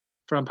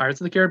from Pirates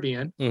of the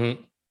Caribbean.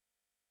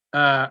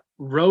 Mm-hmm.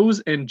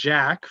 Rose and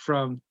Jack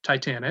from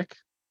Titanic.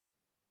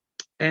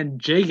 And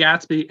Jay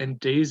Gatsby and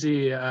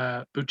Daisy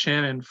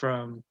Buchanan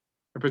from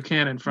I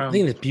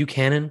think it's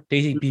Buchanan.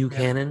 Daisy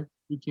Buchanan.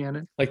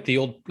 Buchanan. Like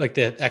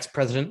the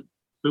ex-president.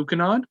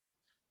 Buchanan.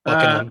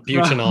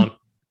 Buchanan.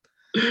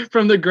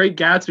 From The Great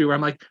Gatsby, where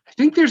I'm like, I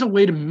think there's a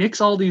way to mix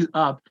all these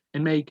up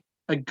and make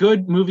a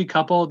good movie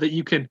couple that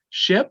you can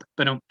ship,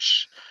 but don't.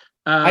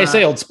 I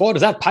say, old sport,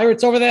 is that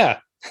pirates over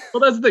there? Well,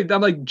 that's the thing.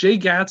 I'm like, Jay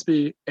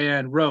Gatsby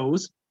and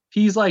Rose,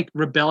 he's like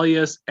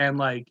rebellious and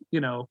like,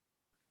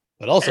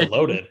 but also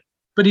loaded.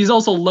 But he's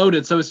also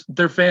loaded, so it's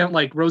their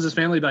like Rose's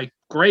family, like,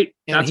 great.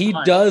 And he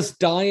does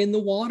die in the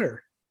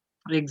water.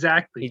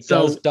 Exactly. He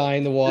does die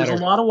in the water.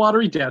 There's a lot of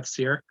watery deaths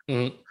here.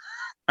 Mm-hmm.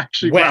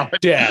 Actually, wet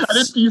deaths. I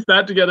didn't piece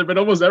that together, but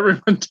almost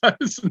everyone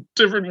dies in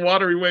different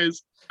watery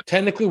ways.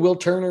 Technically, Will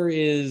Turner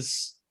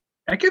is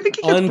I can think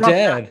he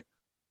undead.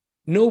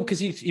 No, because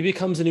he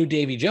becomes a new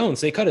Davy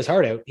Jones. They cut his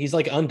heart out. He's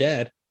like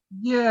undead.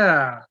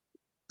 Yeah.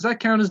 Does that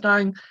count as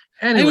dying?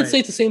 Anyway. I would say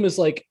it's the same as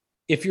like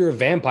if you're a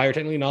vampire,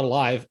 technically not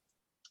alive.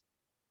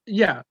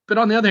 Yeah, but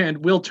on the other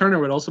hand, Will Turner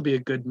would also be a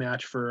good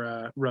match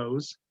for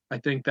Rose. I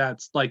think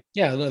that's like...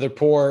 Yeah, another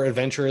poor,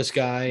 adventurous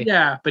guy.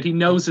 Yeah, but he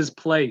knows his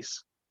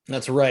place.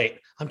 That's right.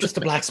 I'm just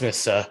a blacksmith,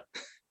 sir.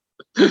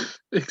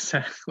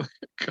 Exactly.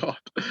 God.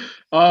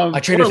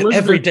 I train with him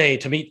every day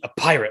to meet a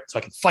pirate so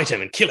I can fight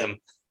him and kill him.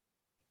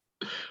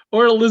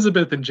 Or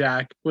Elizabeth and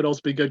Jack would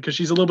also be good because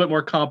she's a little bit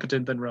more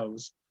competent than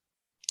Rose.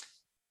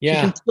 Yeah.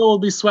 She can still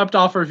be swept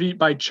off her feet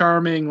by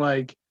charming,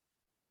 like,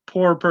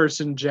 poor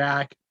person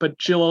Jack, but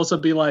she'll also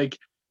be like,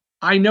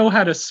 I know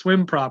how to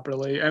swim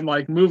properly and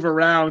like move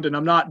around, and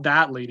I'm not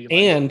that ladylike.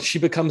 And she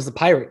becomes the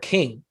pirate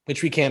king,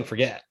 which we can't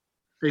forget.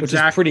 Exactly. Which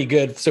is pretty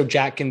good. So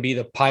Jack can be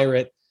the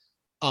pirate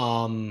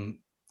lord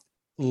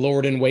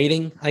in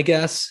waiting, I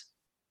guess.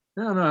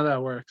 I don't know how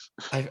that works.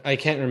 I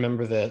can't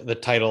remember the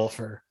title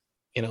for,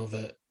 you know,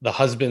 the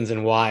husbands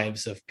and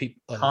wives of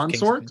people.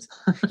 Consort?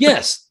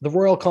 Yes, the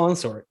royal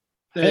consort.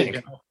 There you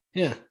go.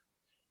 Yeah.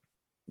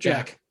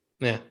 Jack.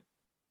 Yeah.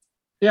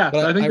 Yeah,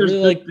 But I think there's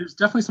there's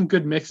definitely some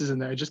good mixes in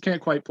there. I just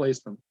can't quite place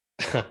them.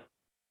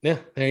 Yeah,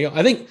 there you go.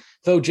 I think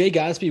though Jay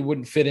Gatsby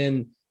wouldn't fit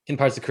in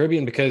Pirates of the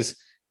Caribbean because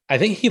I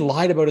think he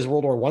lied about his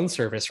World War I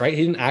service, right?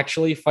 He didn't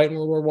actually fight in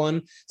World War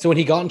I. So when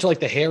he got into like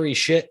the hairy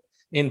shit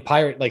in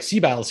pirate like sea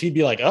battles, he'd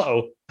be like,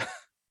 "Uh-oh."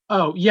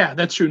 Oh, yeah,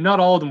 that's true. Not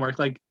all of them work.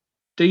 Like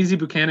Daisy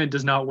Buchanan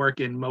does not work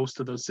in most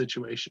of those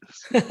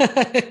situations.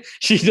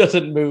 She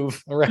doesn't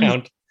move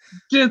around.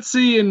 She's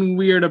ditzy and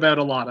weird about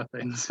a lot of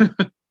things.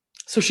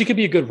 So she could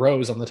be a good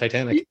Rose on the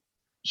Titanic.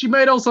 She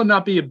might also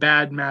not be a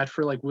bad match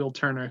for like Will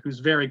Turner, who's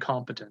very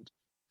competent.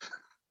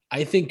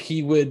 I think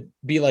he would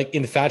be like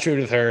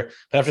infatuated with her,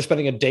 but after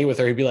spending a day with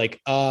her, he'd be like,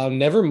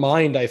 never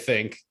mind, I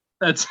think.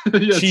 That's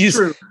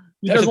true.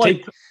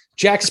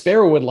 Jack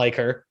Sparrow would like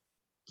her.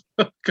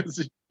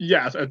 Because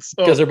that's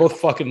because they're both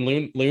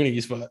fucking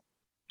loonies, but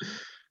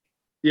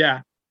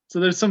yeah. So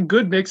there's some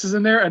good mixes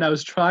in there, and I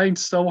was trying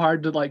so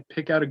hard to like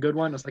pick out a good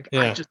one. I was like,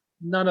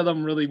 none of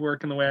them really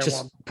work in the way I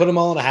want. Put them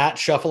all in a hat,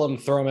 shuffle them,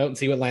 throw them out, and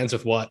see what lands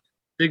with what.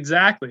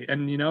 Exactly,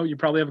 and you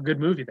probably have a good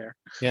movie there.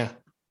 Yeah.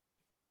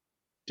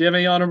 Do you have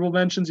any honorable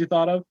mentions you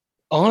thought of?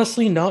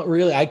 Honestly, not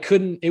really. I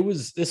couldn't.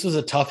 This was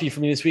a toughie for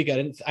me this week.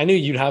 I knew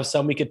you'd have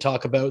some we could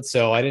talk about,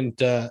 so I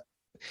didn't.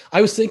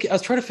 I was trying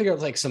to figure out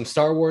like some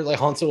Star Wars, like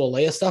Han Solo,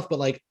 Leia stuff, but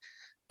like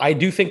I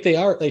do think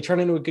they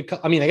turn into a good.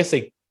 I mean, I guess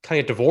they kind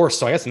of get divorced,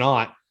 so I guess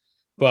not.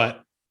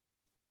 But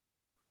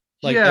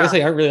like, I guess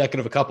they aren't really that good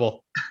of a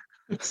couple.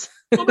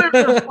 Well,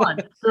 they're fun.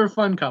 They're a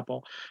fun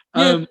couple.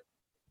 Yeah.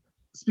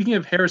 Speaking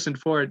of Harrison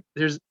Ford,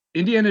 there's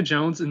Indiana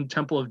Jones and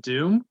Temple of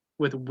Doom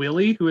with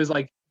Willie, who is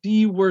like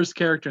the worst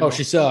character. Oh,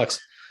 she sucks.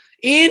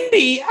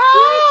 Indy.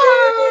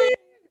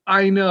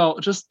 I know,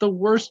 just the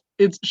worst.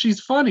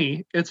 She's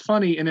funny. It's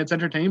funny and it's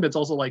entertaining, but it's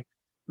also like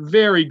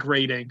very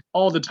grating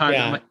all the time.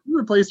 Yeah. I'm like, you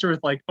replaced her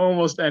with like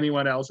almost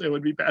anyone else, it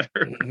would be better.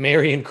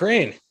 Marion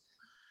Crane.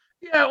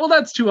 Yeah, well,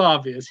 that's too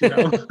obvious,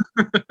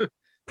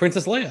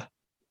 Princess Leia.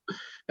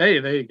 Hey,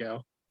 there you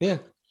go. Yeah.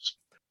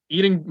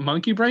 Eating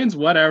monkey brains,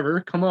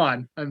 whatever. Come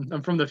on,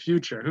 I'm from the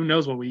future. Who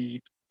knows what we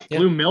eat? Yeah.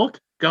 Blue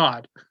milk,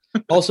 God.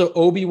 Also,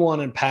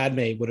 Obi-Wan and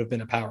Padme would have been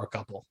a power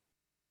couple.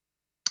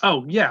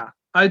 Oh yeah,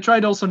 I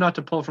tried also not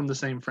to pull from the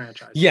same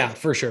franchise. Yeah,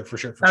 for sure.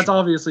 That's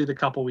obviously the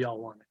couple we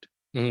all wanted.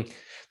 Mm-hmm.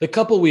 The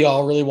couple we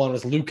all really wanted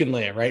was Luke and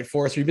Leia, right?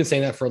 Forrest, we've been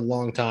saying that for a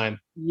long time.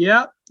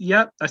 Yep.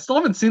 I still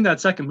haven't seen that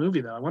second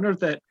movie though. I wonder if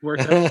that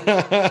worked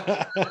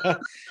out.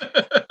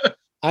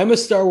 I'm a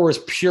Star Wars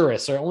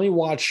purist, so I only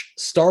watch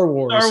Star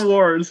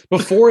Wars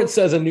before it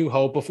says A New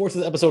Hope, before it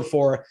says Episode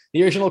 4,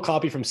 the original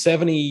copy from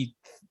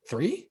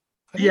 73.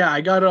 Yeah,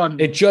 I got it on.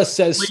 It just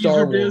says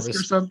Star Wars or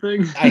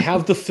something. I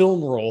have the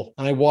film roll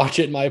and I watch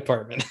it in my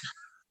apartment.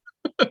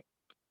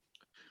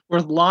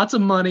 Worth lots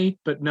of money,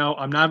 but no,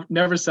 I'm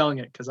never selling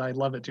it because I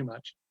love it too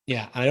much.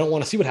 Yeah, and I don't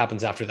want to see what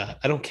happens after that.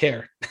 I don't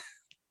care.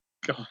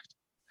 God.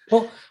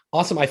 Well,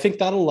 awesome. I think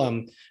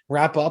that'll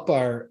wrap up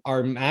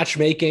our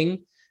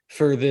matchmaking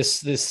for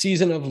this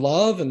season of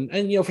love, and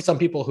for some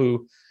people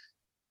who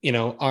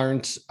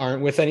aren't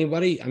with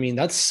anybody, I mean,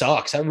 that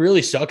sucks. That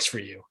really sucks for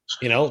you.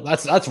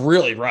 That's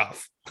really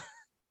rough.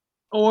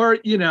 Or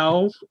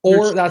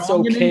that's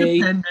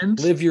okay.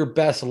 Live your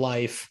best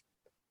life.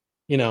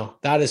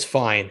 That is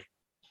fine.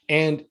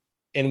 And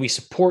we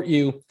support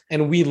you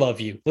and we love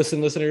you.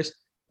 Listeners,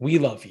 we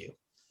love you.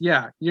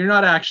 Yeah, you're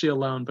not actually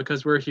alone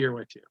because we're here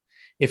with you.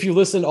 If you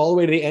listened all the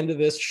way to the end of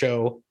this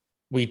show,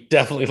 we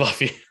definitely love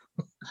you.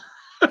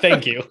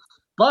 Thank you.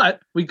 But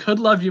we could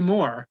love you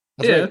more.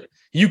 Right.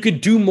 You could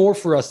do more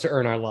for us to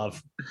earn our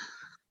love.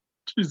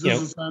 Jesus,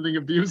 this is sounding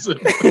abusive.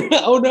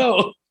 Oh,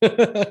 no.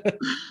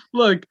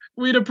 Look,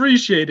 we'd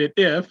appreciate it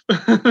if.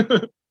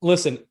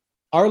 Listen,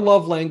 our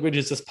love language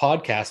is this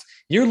podcast.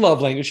 Your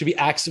love language should be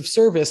acts of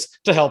service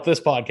to help this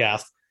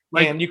podcast.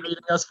 Like and you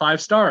rating us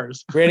 5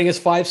 stars. Rating us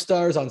 5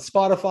 stars on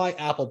Spotify,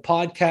 Apple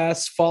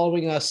Podcasts,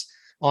 following us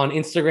on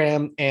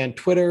Instagram and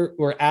Twitter.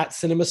 We're at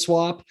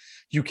CinemaSwap.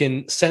 You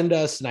can send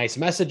us nice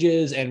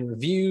messages and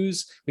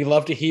reviews. We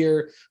love to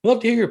hear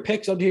your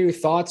picks. Love to hear your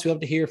thoughts. We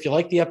love to hear if you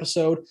like the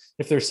episode,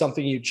 if there's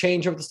something you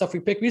change over the stuff we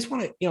pick. We just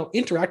want to,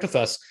 interact with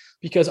us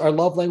because our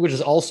love language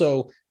is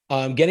also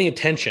getting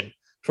attention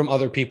from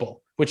other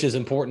people, which is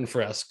important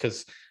for us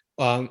because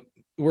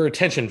we're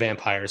attention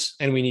vampires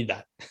and we need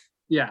that.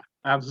 Yeah,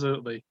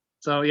 absolutely.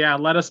 So yeah,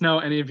 let us know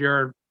any of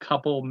your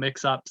couple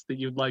mix-ups that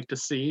you'd like to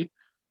see.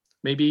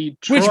 Maybe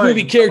Troy, which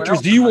movie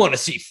characters do you want to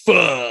see?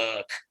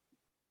 Fuck.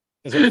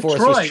 Is what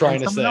Forrest was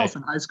trying to say. Else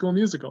in High School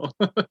Musical.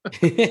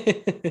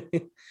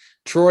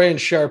 Troy and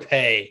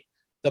Sharpay,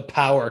 the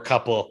power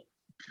couple.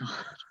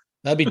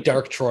 That'd be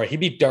Dark Troy.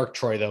 He'd be Dark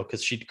Troy though,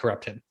 because she'd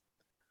corrupt him.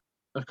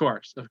 Of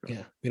course.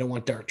 Yeah, we don't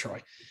want Dark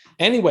Troy.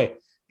 Anyway,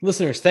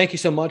 listeners, thank you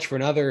so much for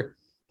another,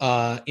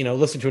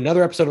 listening to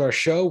another episode of our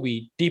show.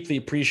 We deeply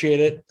appreciate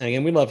it. And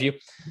again, we love you.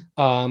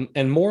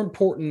 And more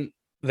important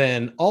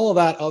than all of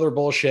that other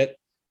bullshit,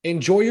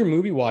 enjoy your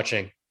movie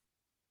watching.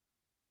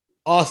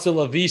 Hasta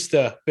la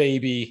vista,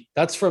 baby.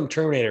 That's from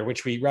Terminator,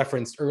 which we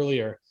referenced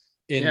earlier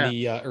in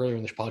earlier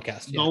in this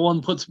podcast. No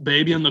one puts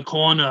baby in the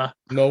corner.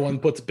 No one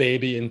puts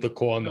baby in the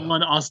corner. No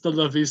one hasta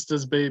la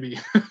vista's baby.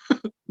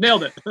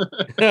 Nailed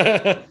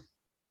it.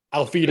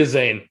 Auf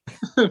Wiedersehen.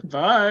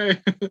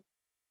 Bye.